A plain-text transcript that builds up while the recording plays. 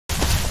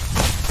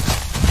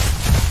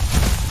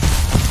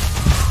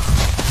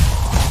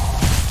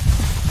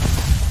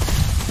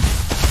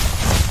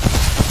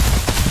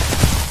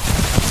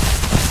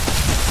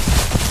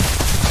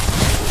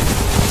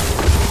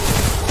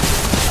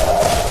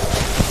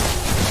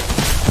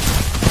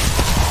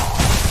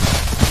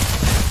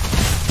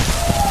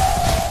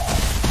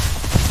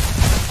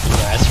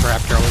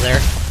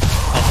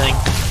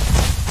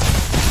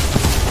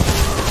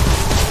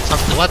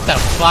what the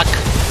fuck?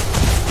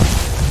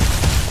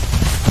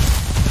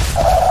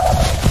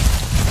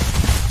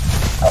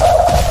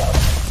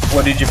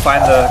 What, did you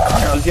find the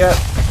carnos yet?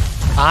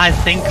 I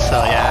think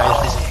so, yeah,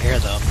 I just hear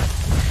them.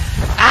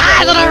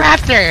 Ah, little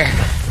raptor!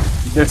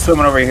 There's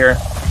someone over here.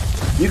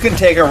 You can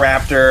take a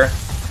raptor.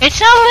 It's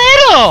so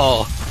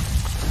little!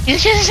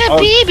 It's just a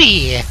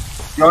baby!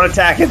 Don't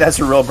attack it, that's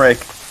a rule break.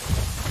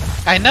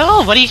 I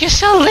know, but he's just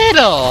so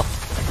little!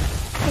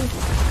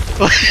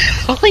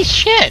 Holy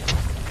shit!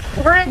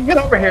 Get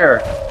over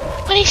here!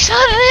 But he's so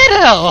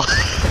little!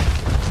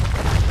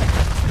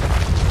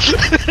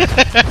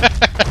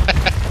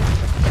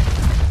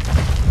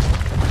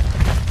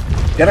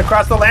 Get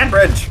across the land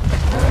bridge!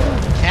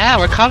 Yeah,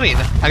 we're coming.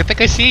 I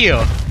think I see you.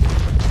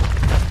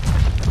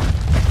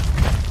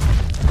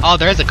 Oh,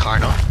 there's a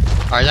Carno.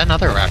 Or is that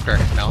another raptor?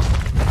 No.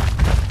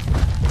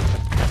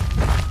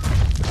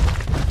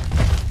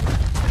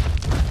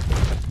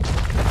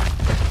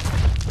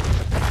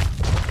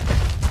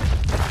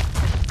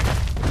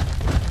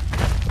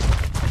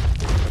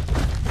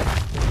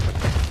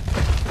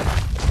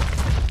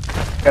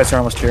 You guys are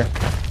almost here.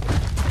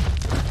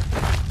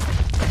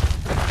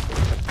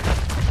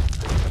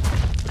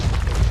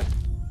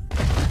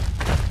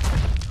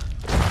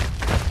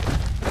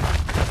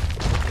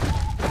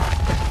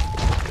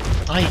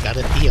 Oh, you got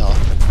a deal.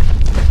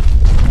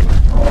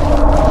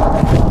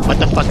 What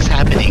the fuck's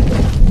happening?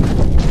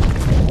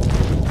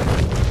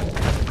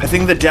 I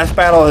think the death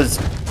battle has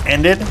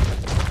ended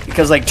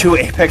because like 2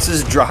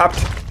 apexes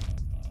dropped.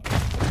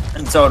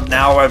 And so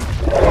now I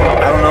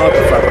don't know what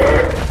the fuck.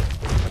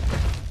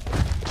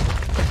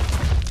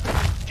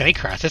 Can we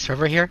cross this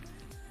river here?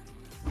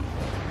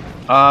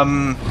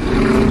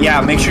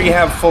 Yeah, make sure you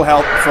have full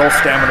health, full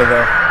stamina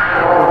there.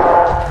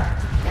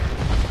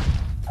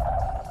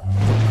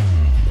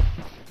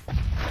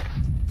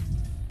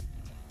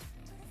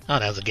 Oh,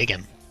 that was a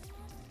Gigan.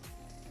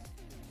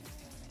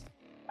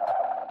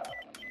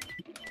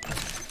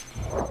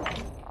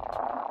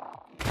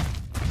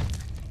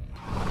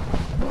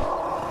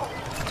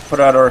 Put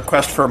out a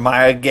request for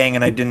Maya Gang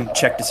and I didn't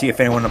check to see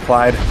if anyone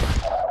applied.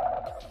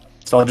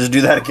 So I'll just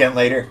do that again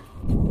later.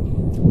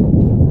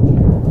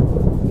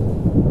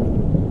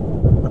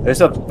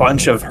 There's a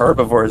bunch of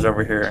herbivores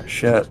over here.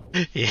 Shit.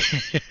 Yeah.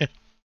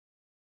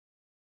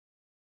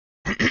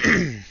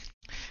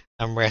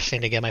 I'm resting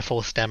to get my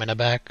full stamina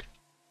back.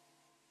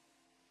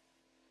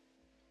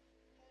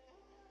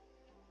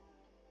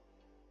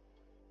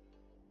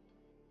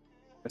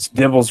 This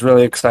Dibble's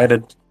really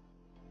excited.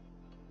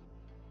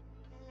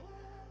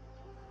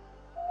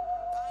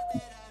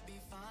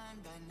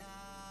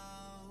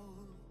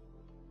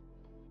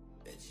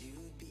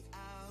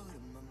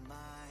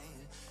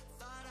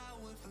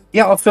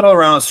 Yeah, I'll fiddle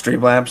around with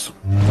Streamlabs.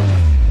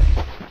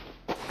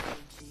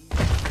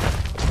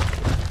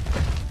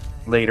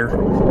 Later.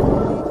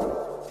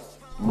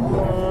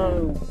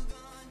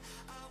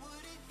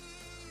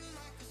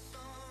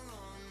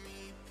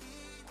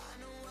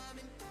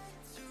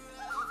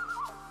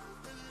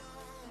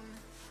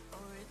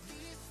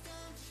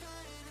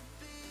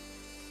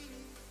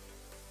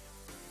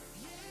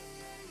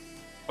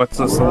 What's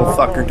this little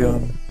fucker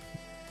doing?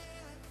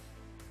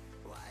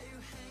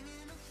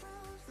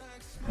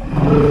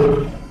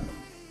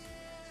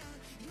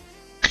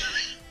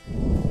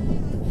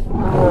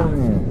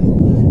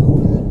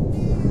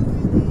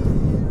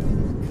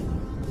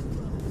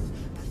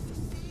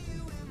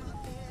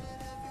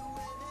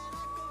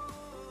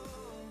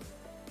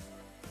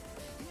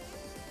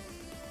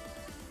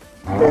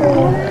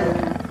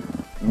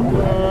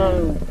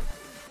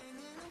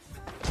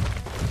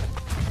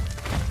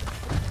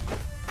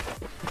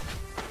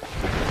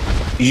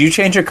 Did you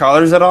change your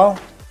colors at all?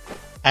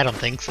 I don't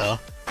think so.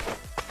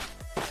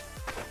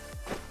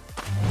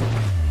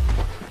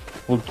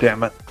 Well,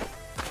 damn it.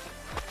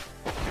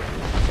 I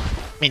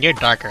mean, you're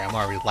darker, I'm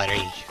more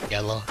lighter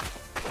yellow.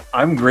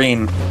 I'm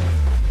green.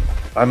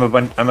 I'm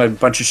a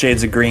bunch of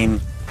shades of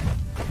green.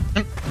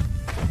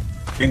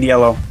 Green,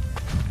 yellow.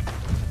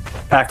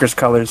 Packers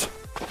colors.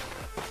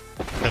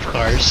 Of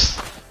course.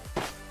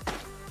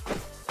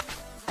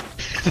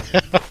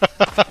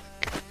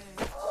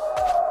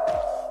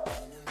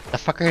 The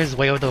fucker is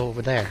way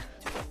over there.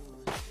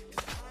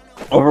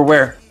 Over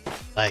where?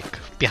 Like,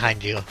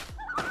 behind you.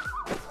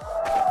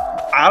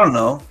 I don't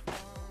know.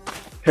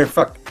 They're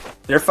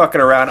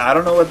fucking around. I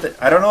don't know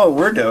what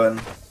we're doing.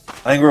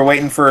 I think we're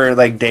waiting for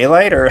like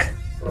daylight, or I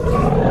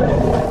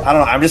don't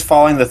know. I'm just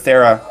following the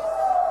Thera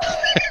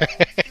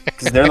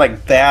because they're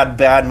like bad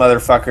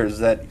motherfuckers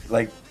that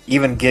like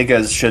even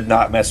Gigas should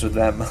not mess with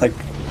them. Like,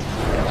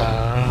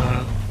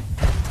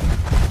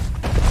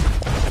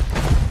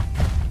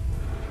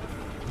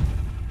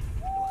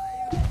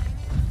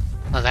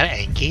 was that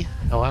Anki?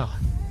 Oh wow.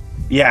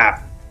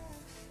 yeah.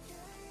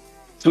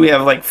 So we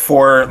have like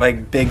 4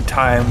 like big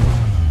time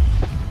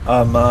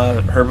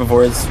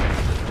herbivores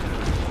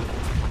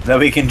that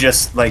we can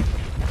just like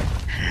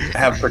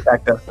have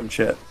protect us and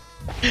shit.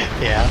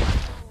 Yeah.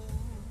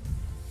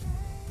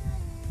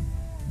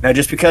 Now,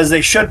 just because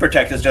they should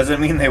protect us doesn't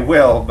mean they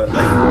will, but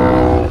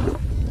like.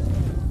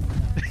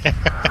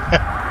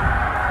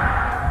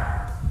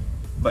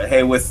 But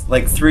hey, with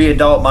like 3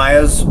 adult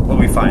Mayas, we'll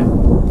be fine.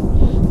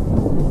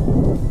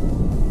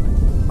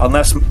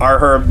 Unless our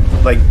herb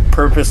like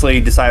purposely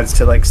decides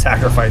to like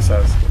sacrifice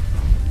us.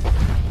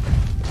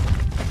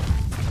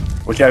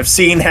 Which I've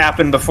seen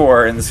happen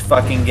before in this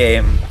fucking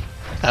game.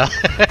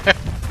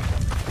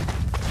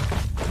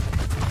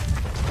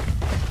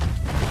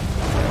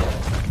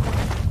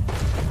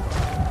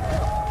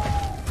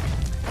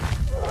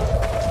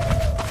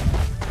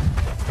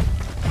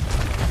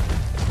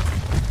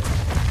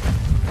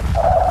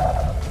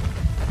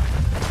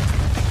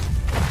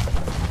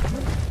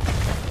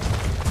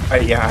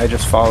 Yeah, I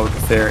just followed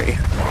the theory.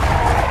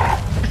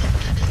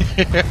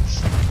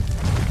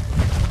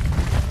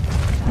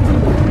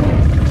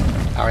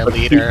 Our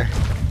leader.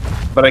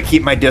 But I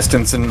keep my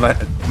distance in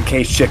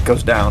case shit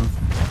goes down.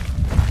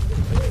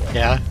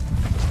 Yeah.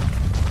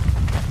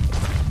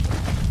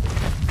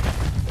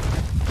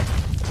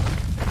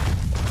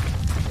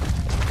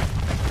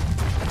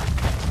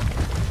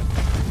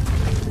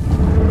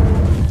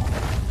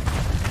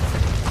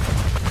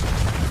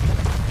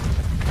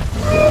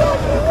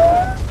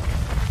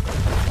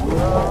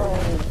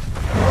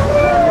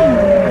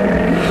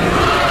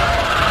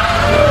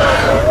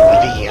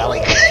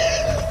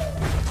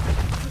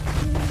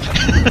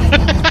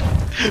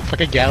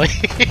 Fucking galley.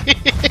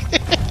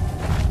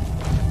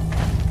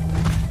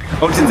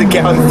 Oh, did the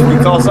galley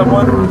 3 call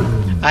someone?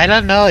 I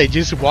don't know, he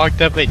just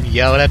walked up and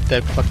yelled at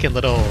the fucking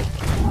little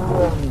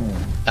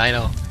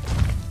dino.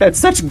 That's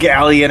such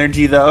galley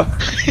energy, though.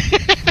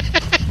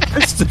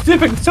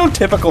 It's so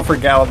typical for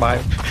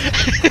Galamine.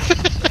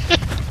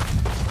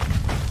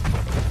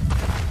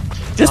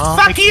 Just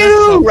fuck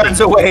you! Runs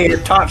away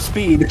at top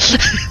speed.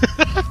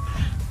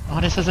 Oh,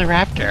 this is a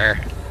raptor.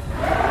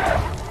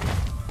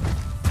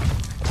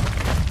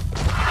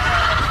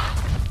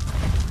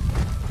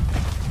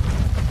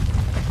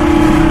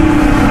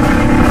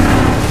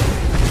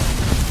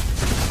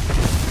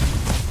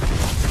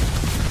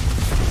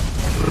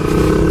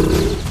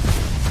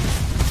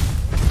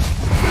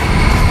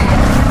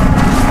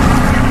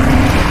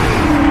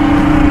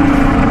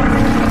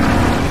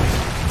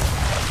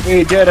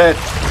 We did it!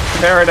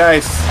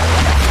 Paradise!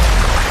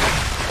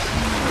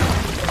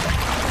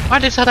 Why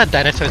did how that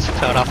dinosaurs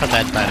float off of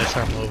that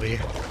dinosaur movie?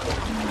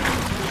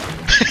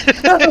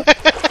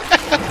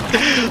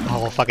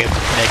 Oh, fucking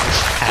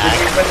Meg's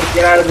hat.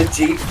 Get out of the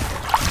Jeep.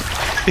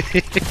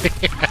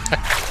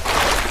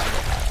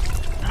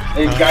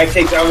 The guy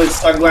takes out his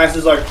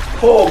sunglasses like,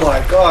 oh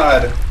my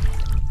god!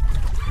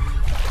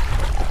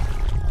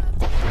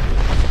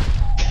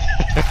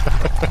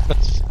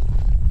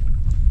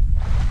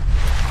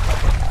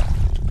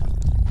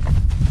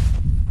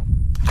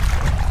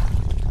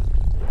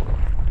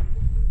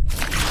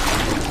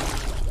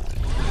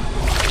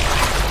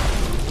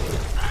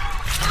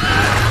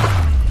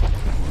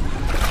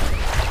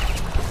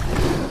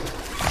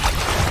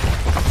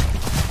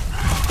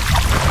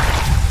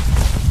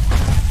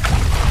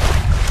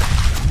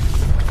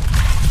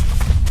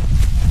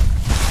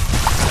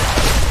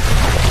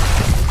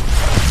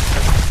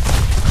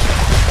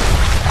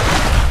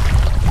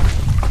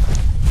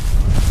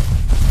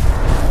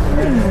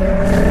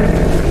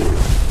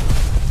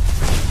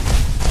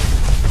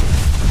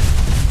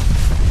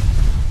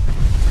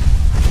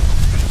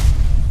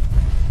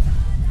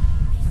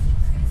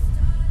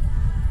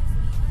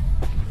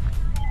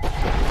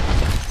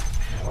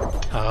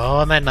 Oh,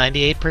 I'm at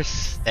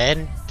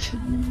 98%.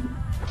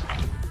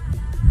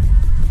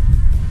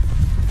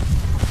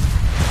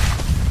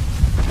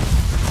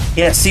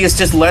 Yeah, see, it's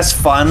just less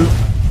fun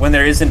when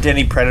there isn't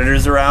any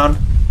predators around.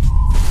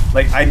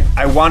 Like,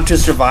 I want to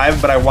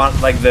survive, but I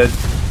want, like, the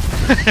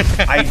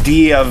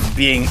idea of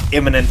being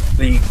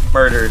imminently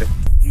murdered.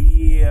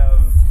 Idea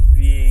of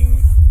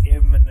being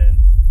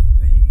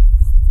imminently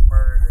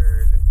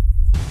murdered.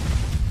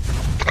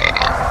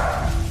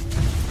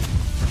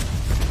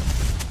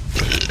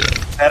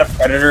 Is that a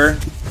predator?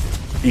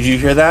 Did you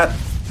hear that?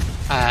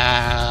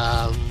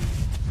 I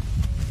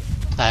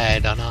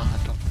don't know. I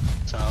don't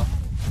think so.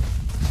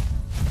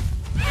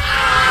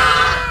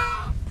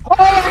 Oh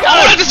my god!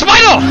 Oh, it's a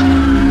spinal!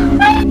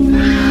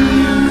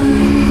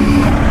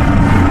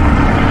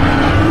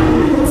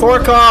 Four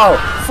call!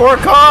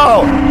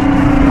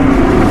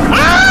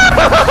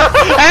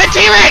 Hey,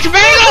 T-Rex!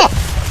 Bagel!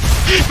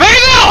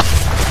 Bagel!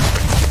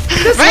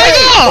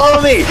 Bagel!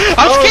 Follow me!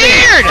 I'm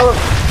scared!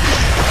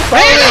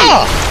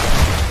 Bagel!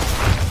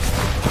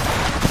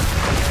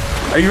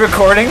 Are you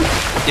recording?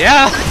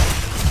 Yeah.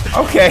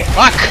 Okay.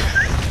 Fuck.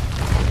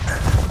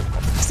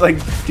 It's like,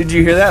 did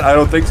you hear that? I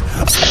don't think so.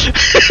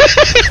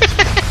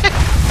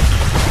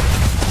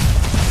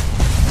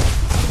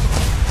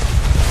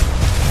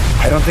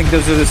 I don't think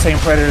those are the same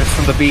predators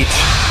from the beach.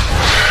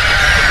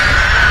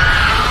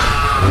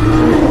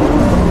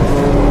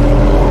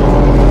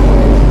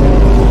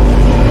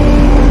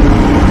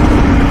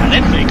 Are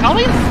they three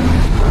calling?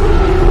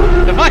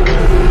 The fuck?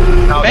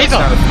 No, that's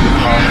not a three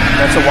call.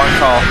 That's a one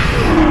call.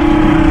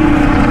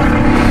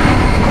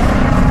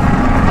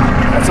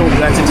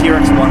 That's a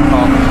T-Rex one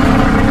call.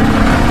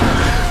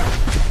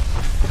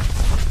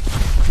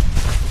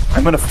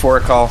 I'm gonna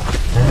 4-call.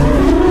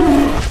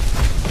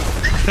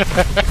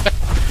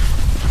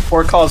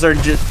 4-calls are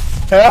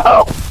just...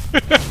 Help!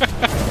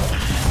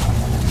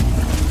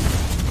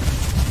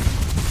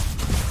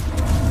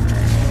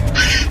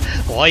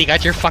 Well, you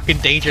got your fucking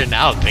danger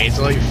now,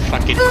 Basil, you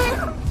fucking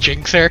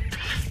jinxer.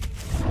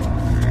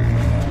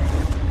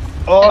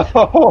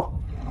 Oh!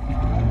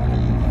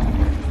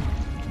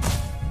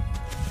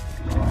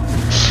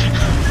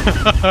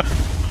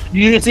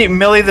 You can see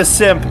Millie the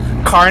Simp.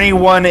 Carney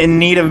 1 in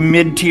need of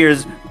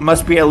mid-tiers.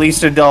 Must be at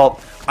least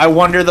adult. I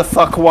wonder the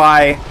fuck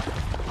why.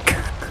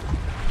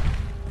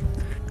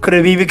 Could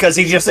it be because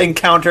he just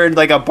encountered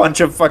like a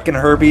bunch of fucking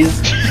herbies?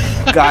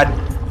 God,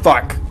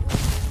 fuck.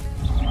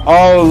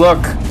 Oh look,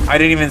 I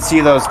didn't even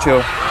see those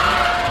two.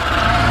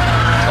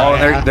 Oh,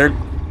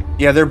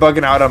 yeah. they're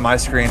bugging out on my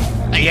screen.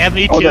 Yeah,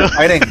 me too. Oh, they're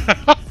fighting.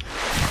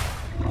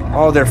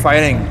 Oh, they're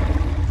fighting.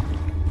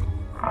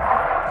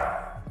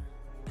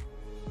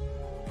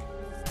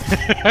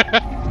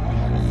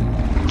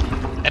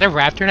 And a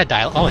raptor and a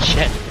dial. Oh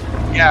shit.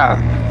 Yeah.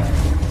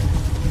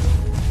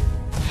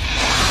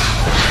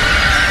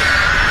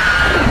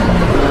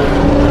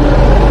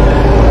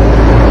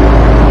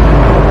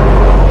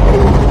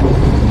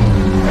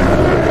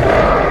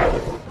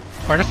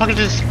 Where the fuck is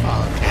this?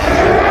 Oh,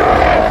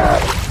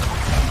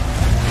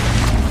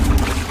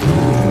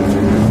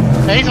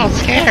 okay. He's all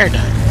scared.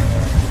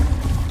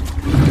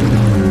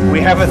 We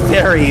have a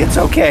theory. It's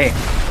okay.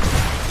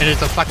 And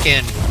there's a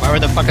fucking. Where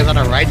the fuck is on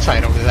the right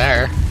side over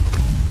there?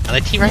 Are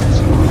they T-Rex?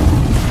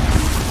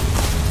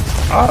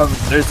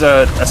 There's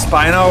a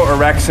Spino, a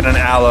Rex, and an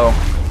Allo.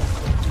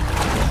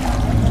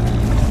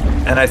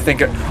 And I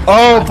think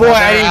oh boy,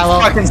 I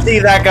didn't fucking see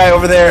that guy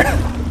over there.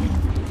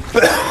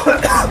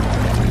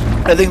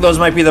 I think those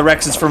might be the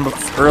Rexes from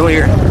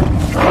earlier.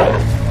 I'm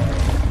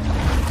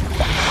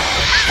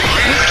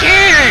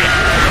scared!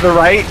 To the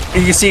right? Are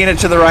you seeing it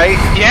to the right?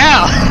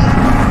 Yeah!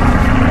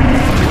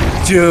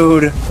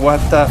 Dude, what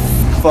the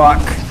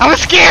fuck? I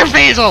was scared,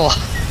 Basil!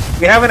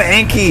 We have an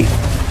Anki.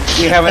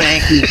 We have an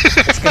Anki.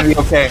 It's gonna be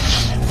okay.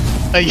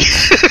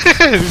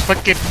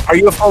 Fucking. Are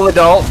you a full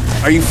adult?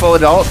 Are you full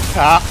adult?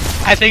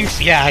 I think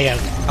so. Yeah, I am.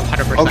 I'm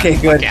 100%. Okay,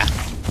 good. Yeah.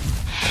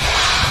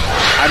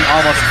 I'm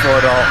almost full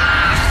adult.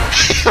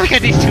 Look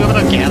at these two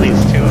little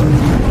galleys, too.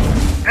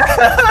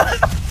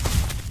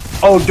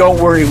 Oh, don't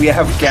worry, we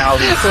have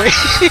galleys.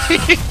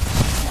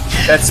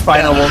 That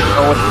Spino won't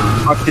know what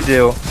the fuck to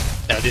do.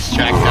 No,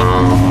 distract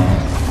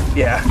them.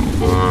 Yeah.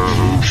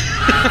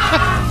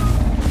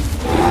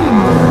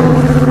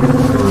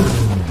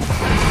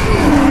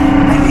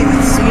 I didn't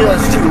even see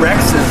those two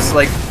Rexes.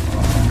 Like,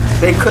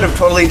 they could have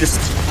totally just,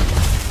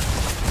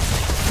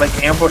 like,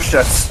 ambushed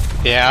us.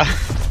 Yeah.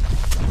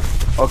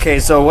 Okay,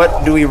 so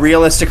what do we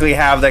realistically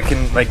have that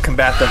can, like,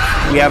 combat them?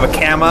 We have a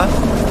Kama,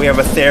 we have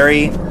a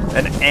Theri,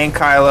 an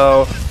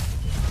Ankylo,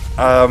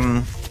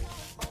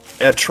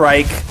 a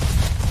Trike.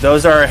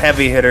 Those are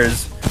heavy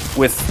hitters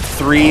with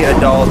 3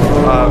 adult,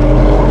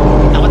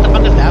 Now what the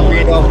fuck is that 3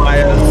 one? adult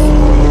Mayas.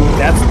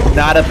 That's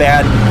not a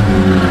bad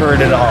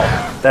herd at all.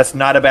 That's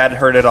not a bad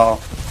herd at all.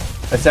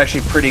 That's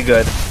actually pretty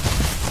good.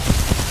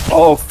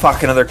 Oh,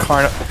 fuck, another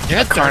Carno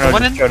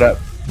just showed up.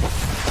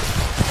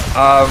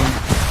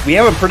 We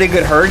have a pretty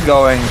good herd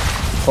going,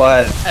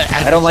 but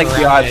I don't like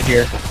the odds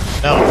here.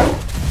 No.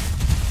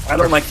 I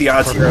don't like the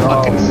odds here at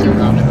all.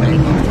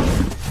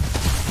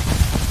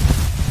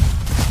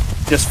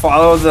 Just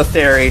follow the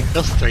theory.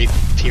 Those 3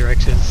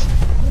 T-Rexes.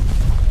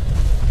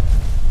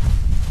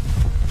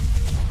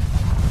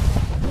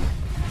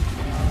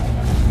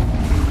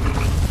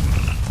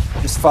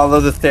 Just follow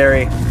the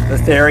theory. The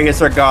theory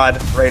is our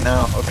god right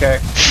now, okay?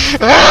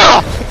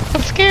 Ah!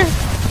 I'm scared.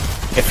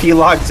 If he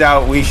logs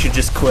out, we should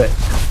just quit.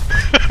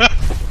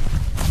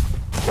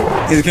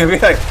 He's gonna be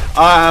like,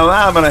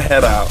 I'm gonna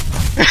head out.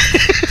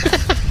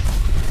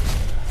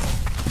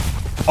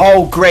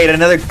 Oh great,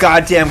 another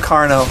goddamn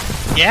Carno.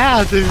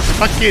 Yeah, this is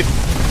fucking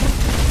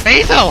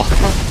Basil.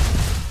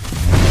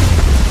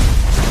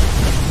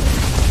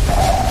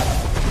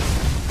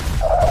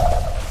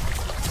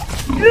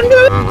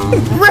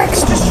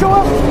 Rex, just show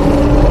up.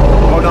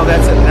 Oh no,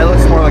 that's it. That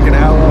looks more like an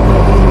owl.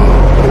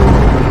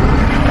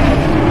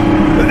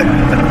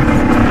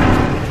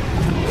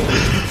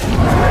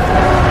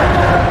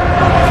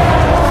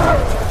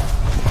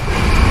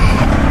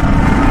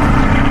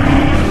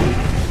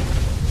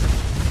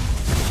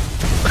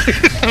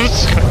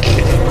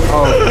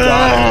 Oh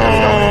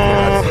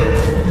god.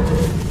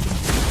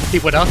 Hey,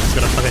 what else is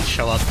gonna fucking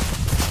show up?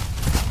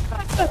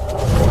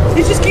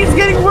 It just keeps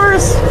getting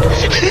worse.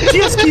 It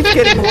just keeps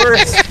getting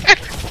worse.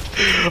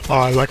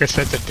 Oh, like I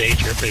said, the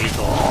danger,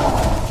 Basil.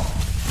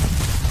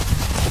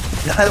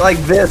 Not like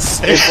this.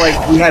 It's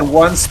like we had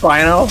one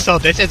Spino. So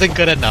this isn't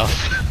good enough.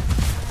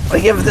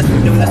 Like if this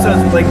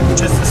was like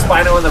just the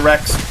Spino and the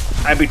Rex,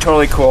 I'd be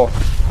totally cool.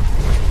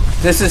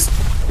 This is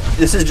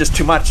just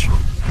too much.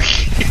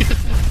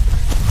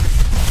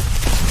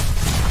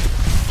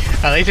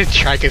 At least the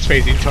Trike is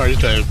facing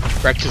towards the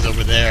Rexes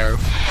over there.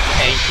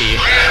 Anky.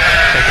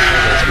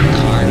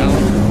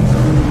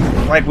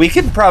 Like, we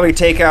could probably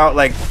take out,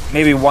 like,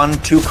 maybe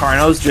 1-2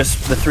 Carnos,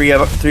 just the three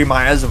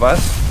Mayas of us.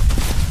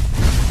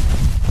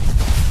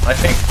 I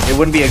think it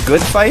wouldn't be a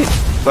good fight,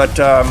 but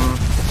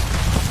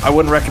I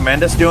wouldn't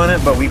recommend us doing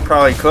it, but we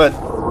probably could.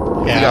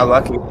 Yeah. We got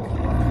lucky.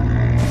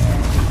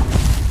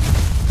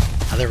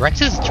 Are the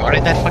Rexes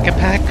joining that fucking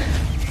pack?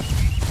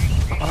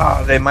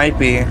 Oh, they might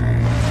be.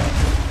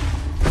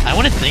 I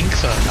wouldn't think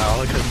so,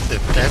 no, because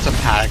if there's a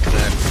pack,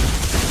 then...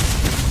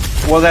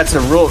 Well, that's a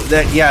rule.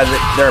 Yeah,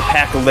 there are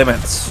pack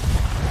limits.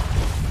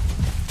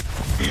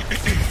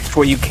 It's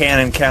what you can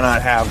and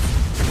cannot have.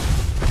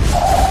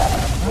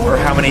 Or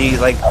how many,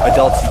 like,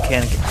 adults you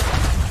can get.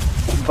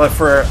 But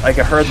for, like,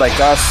 a herd like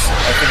us,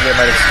 I think they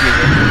might excuse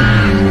it.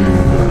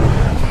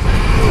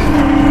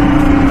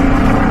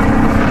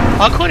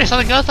 Oh, cool, there's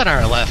something else on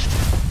our left.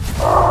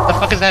 What the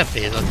fuck is that,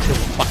 Basil? Two.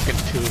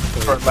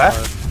 Our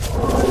left?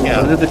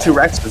 Yeah. Those are the 2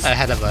 Rexes.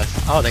 Ahead of us.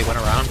 Oh, they went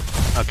around?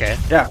 Okay.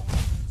 Yeah.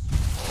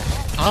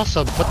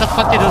 Also, what the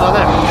fuck did those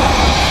other...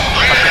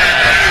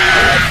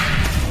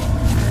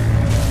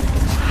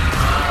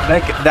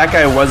 That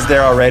guy was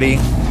there already.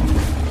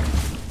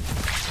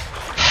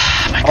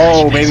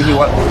 Oh, maybe he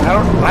was.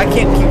 I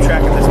can't keep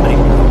track of this many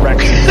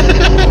Rexes.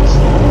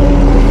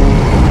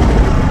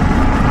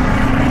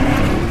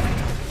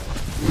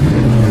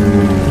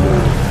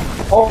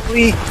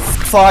 Holy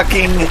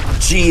fucking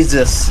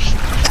Jesus.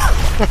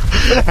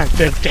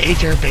 The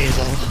danger,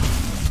 Basil.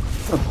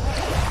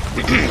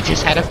 You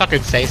just had to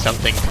fucking say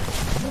something.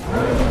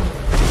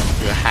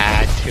 You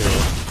had to.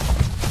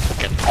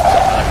 Fucking...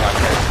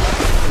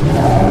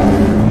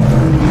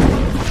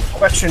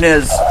 Question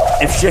is,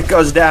 if shit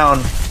goes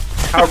down,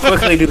 how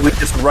quickly do we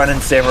just run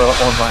and save our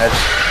own lives?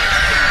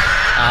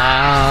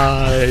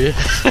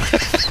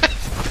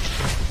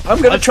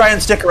 I'm gonna try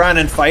and stick around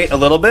and fight a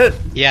little bit.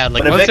 Yeah,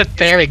 like once the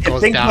ferry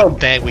goes down,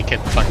 then we can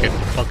fucking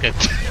book it.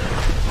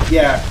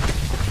 Yeah.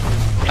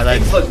 If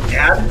things look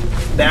bad,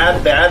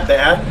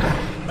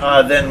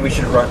 then we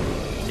should run.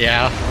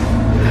 Yeah.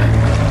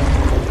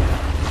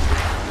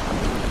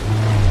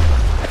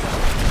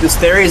 These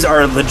theories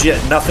are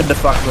legit nothing to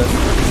fuck with.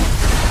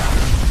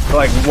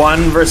 Like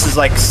 1 versus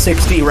like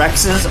 60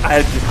 Rexes,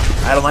 I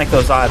don't like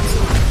those odds.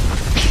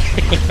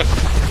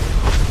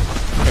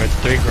 There are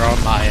 3 grown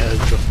Mayas,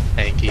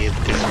 Hanky, 2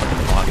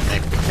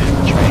 Nick,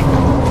 and Drake.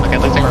 Okay,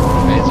 looks like we're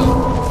Basil.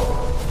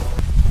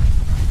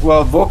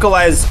 Well,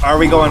 vocalize, are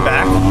we going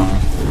back?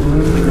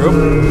 The group?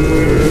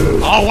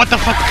 Oh, what the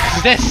fuck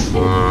is this?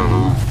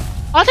 Oh,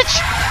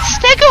 it's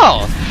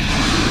Sniggle!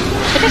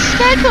 It is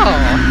Sniggle!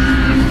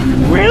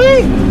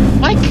 Really?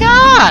 My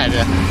god!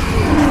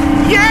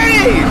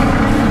 Yay!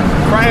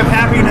 Cry of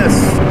happiness.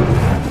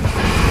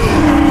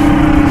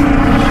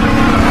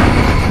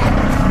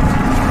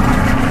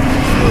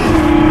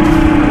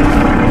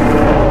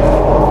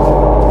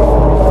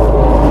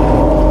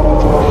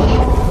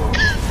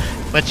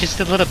 But just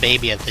a little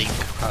baby, I think,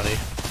 probably.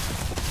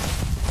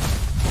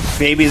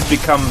 Babies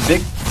become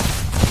big.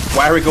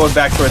 Why are we going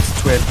back towards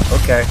the twin?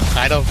 Okay.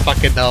 I don't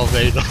fucking know,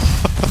 Basil.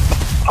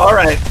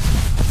 Alright.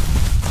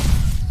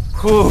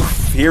 Whew,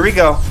 here we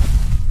go.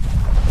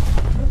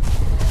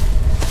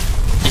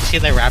 You see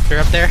the raptor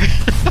up there?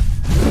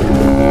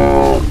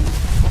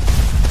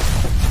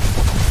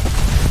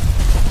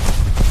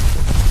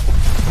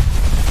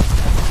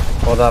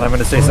 Hold on, I'm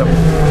gonna say something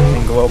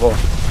in global.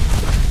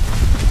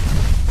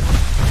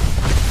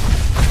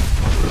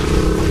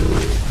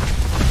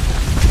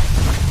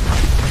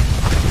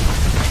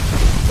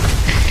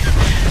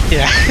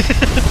 Yeah.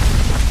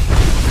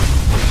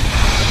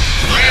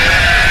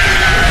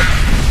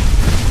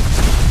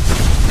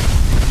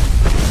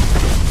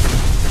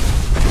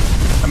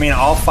 I mean,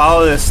 I'll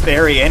follow this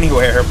theory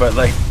anywhere, but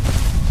like,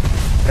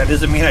 that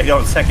doesn't mean I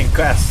don't second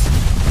guess.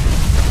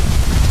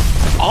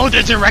 Oh,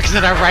 there's a Rex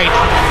that are right.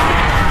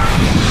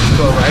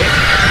 Go right?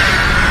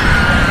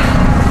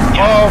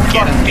 Yeah, oh,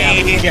 get fuck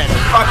him, me. get him.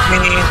 Fuck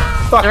me.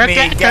 Fuck me.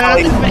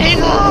 Galley.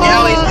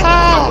 Galley,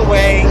 fuck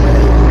away.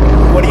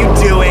 What are you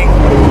doing?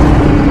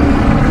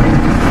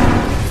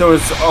 So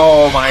it's,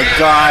 oh my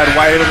god,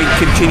 why did we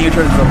continue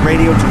towards the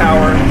radio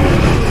tower?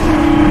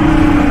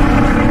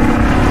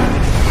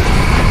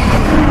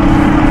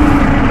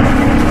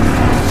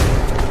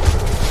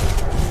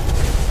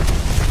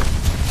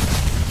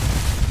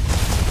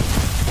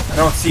 I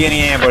don't see any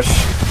ambush.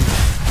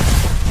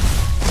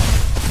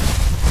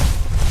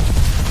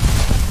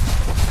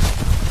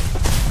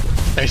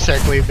 They're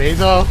circling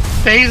Basil.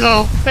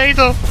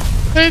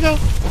 Basil.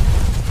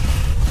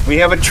 We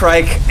have a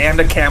trike and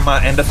a Kama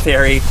and a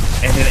Theory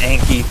and an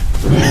Anki.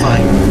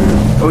 Fine.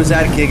 Oh, is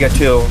that a Giga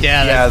too?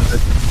 Yeah.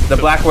 The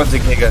black one's a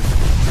Giga.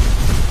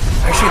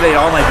 Actually, they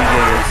all might be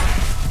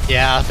Gigas.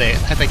 Yeah, I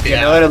think they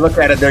Yeah, now that I look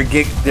at it, they're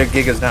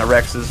Gigas, not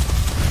Rexes.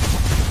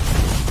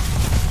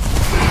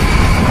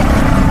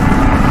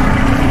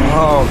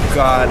 Oh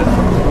god.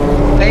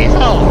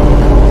 Basil.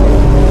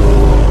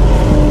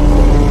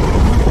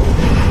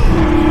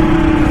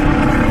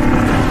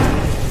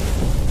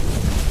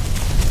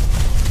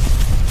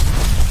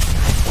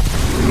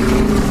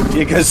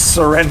 Gigas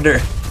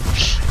surrender.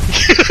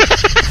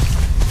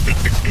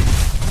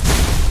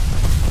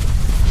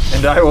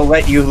 And I will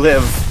let you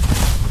live.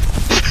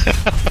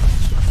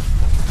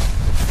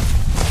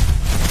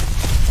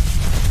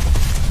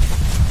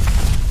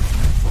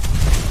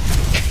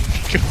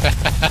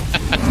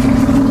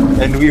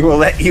 And we will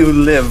let you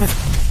live.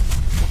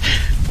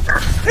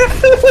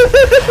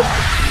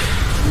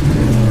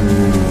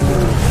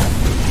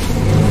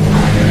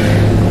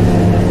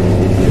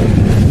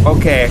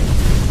 Okay.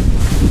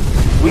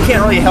 We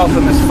can't really help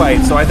in this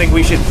fight, so I think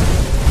we should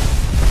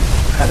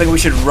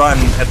run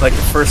at like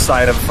the first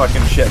side of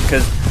fucking shit,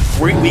 because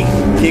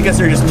Gigas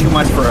are just too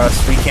much for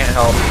us. We can't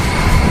help.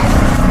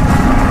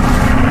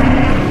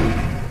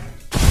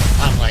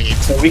 I'm like it.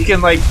 So we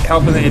can like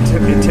help in the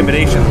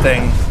intimidation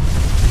thing,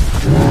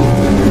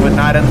 but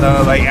not in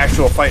the like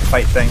actual fight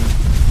thing.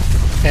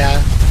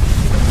 Yeah.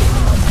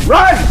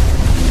 Run!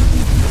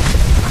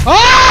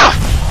 Ah!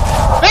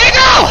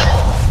 Bingo!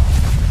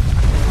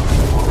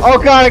 Oh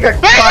god, I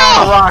got caught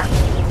on a rock.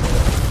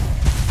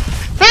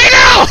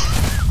 Bingo!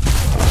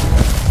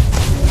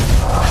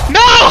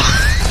 No!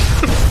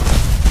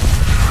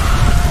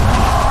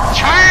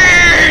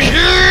 Charge!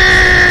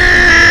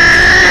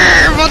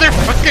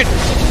 Motherfucker!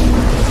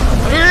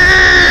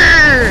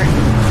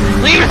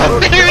 Leave me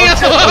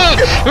alone!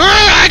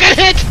 I got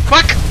hit!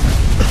 Fuck!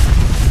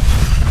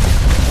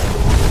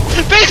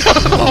 Bingo!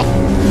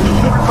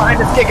 Find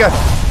this Giga!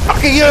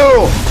 Fuck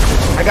you!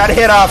 I got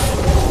hit off.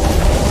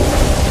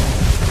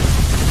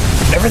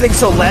 Everything's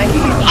so laggy.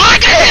 Oh, I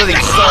got hit!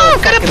 Oh,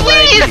 I'm gonna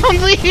bleed! I'm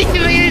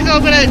bleeding!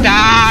 I'm gonna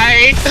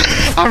die!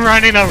 I'm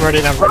running. I'm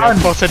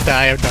supposed to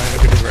die. I'm dying.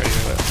 I'm gonna run.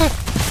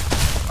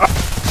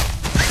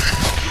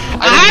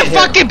 I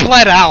fucking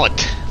bled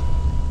out.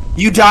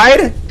 You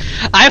died?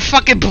 I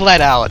fucking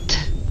bled out.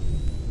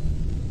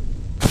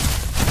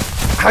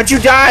 How'd you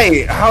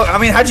die?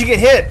 How'd you get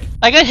hit?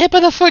 I got hit by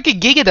the fucking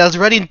Giga that was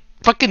running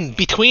fucking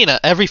between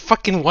every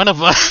fucking one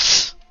of us.